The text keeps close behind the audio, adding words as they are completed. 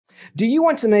Do you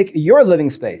want to make your living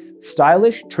space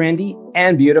stylish, trendy,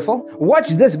 and beautiful? Watch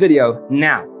this video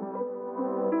now.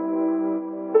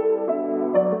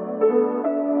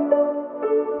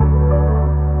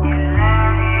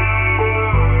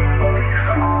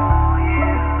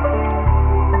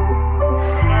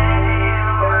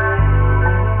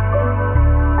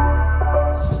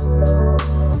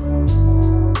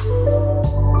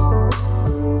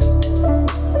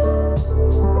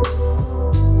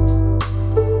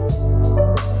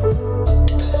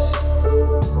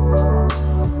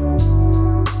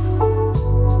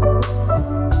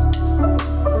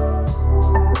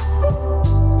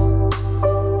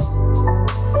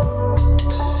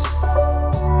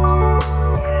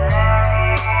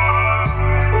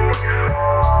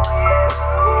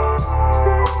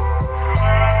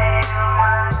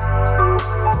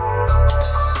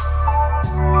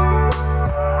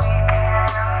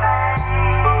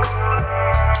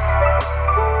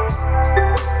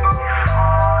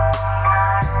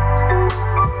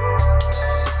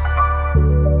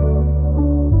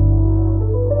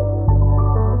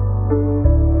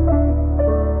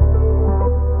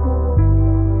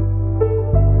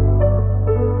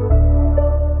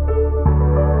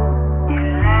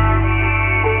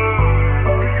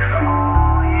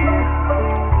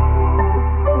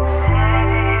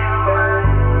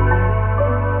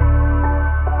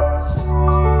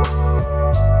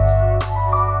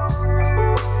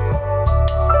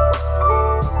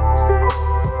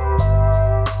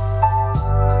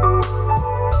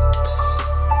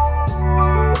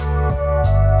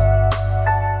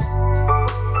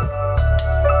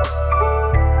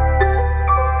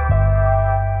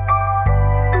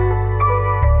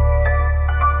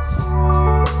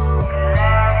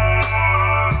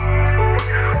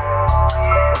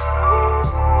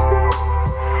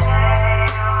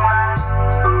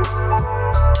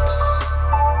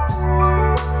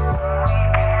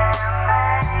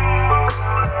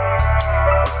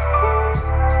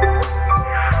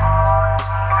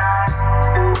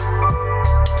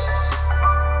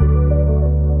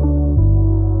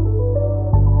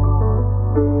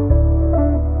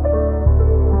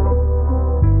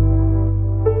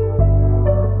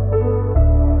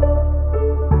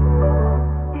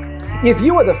 If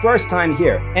you are the first time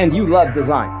here and you love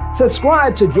design,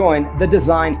 subscribe to join the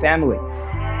design family.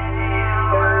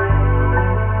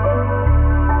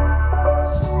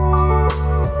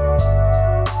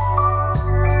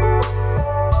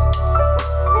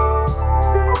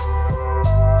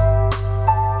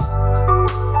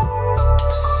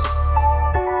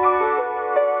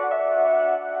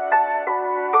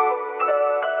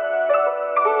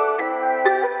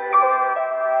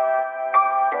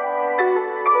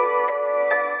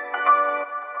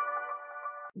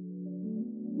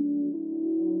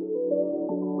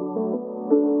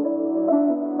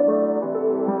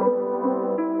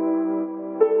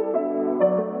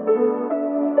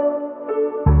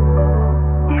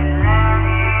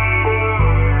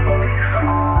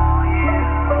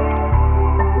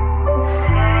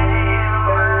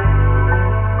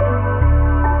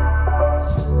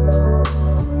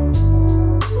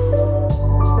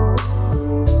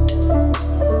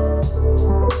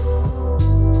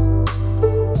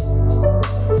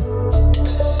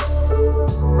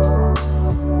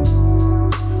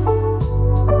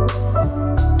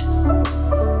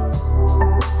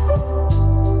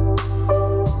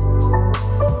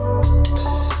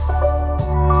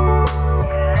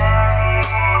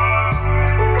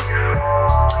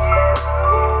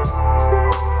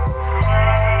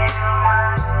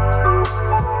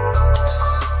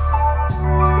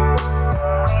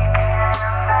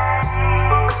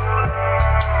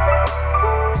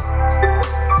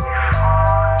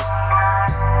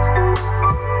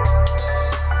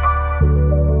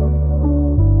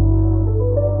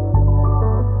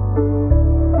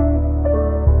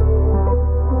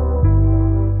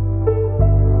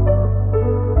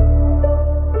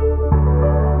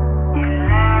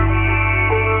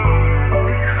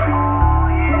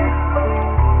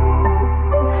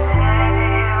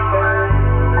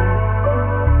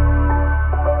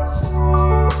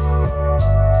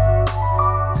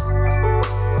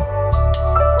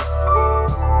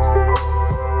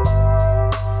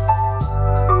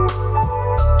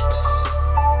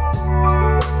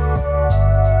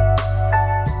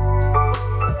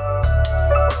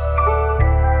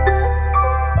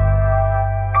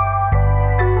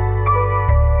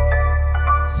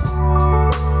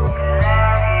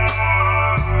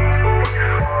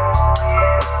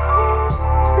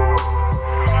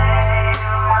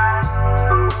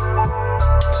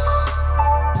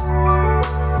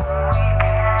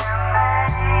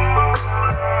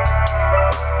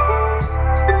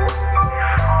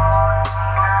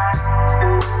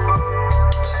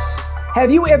 Have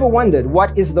you ever wondered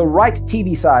what is the right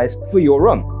TV size for your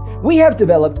room? We have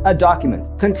developed a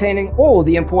document containing all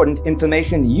the important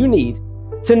information you need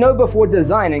to know before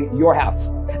designing your house.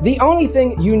 The only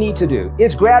thing you need to do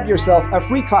is grab yourself a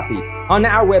free copy on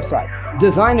our website,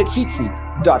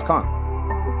 designercheatsheet.com.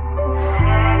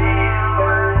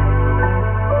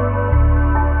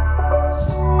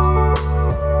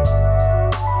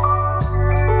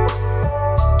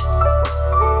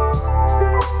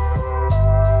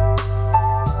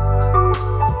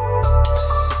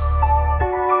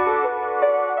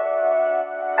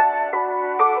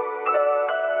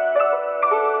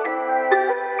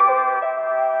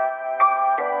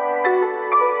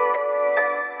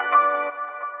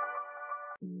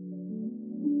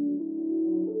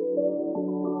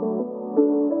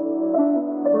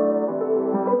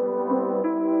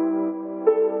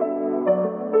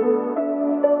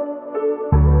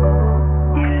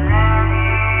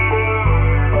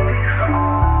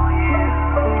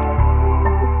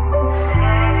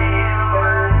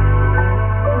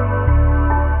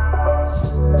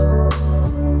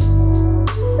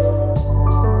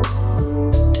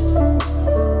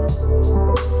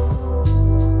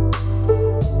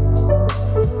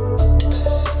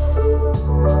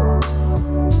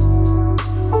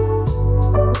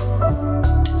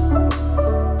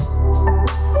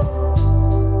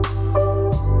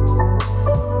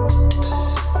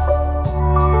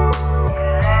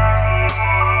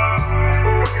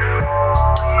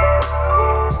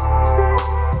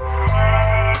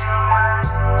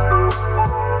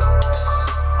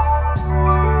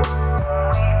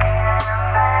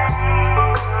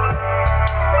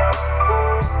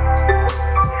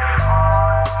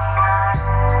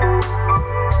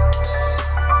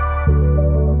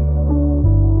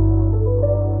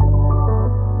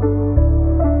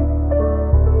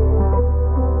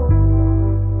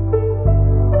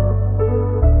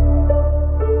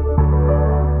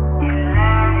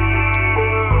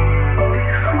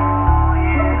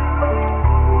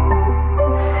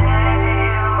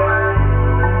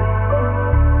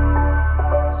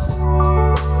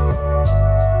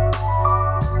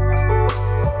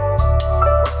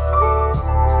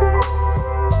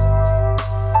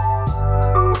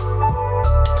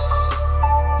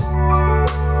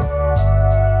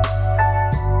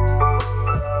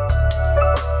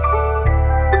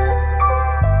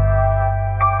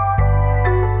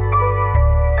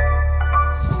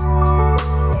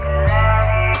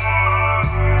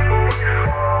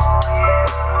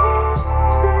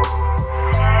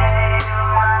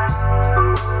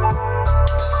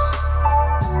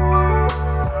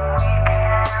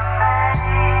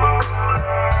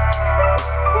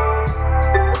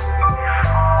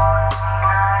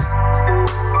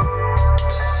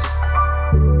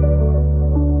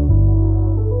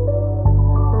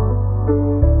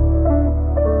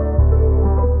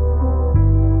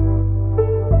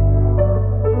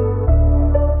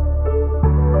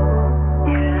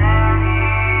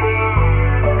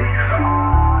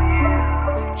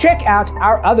 Check out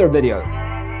our other videos.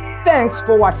 Thanks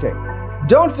for watching.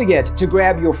 Don't forget to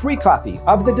grab your free copy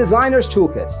of the Designer's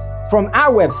Toolkit from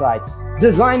our website,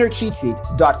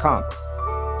 designercheatsheet.com.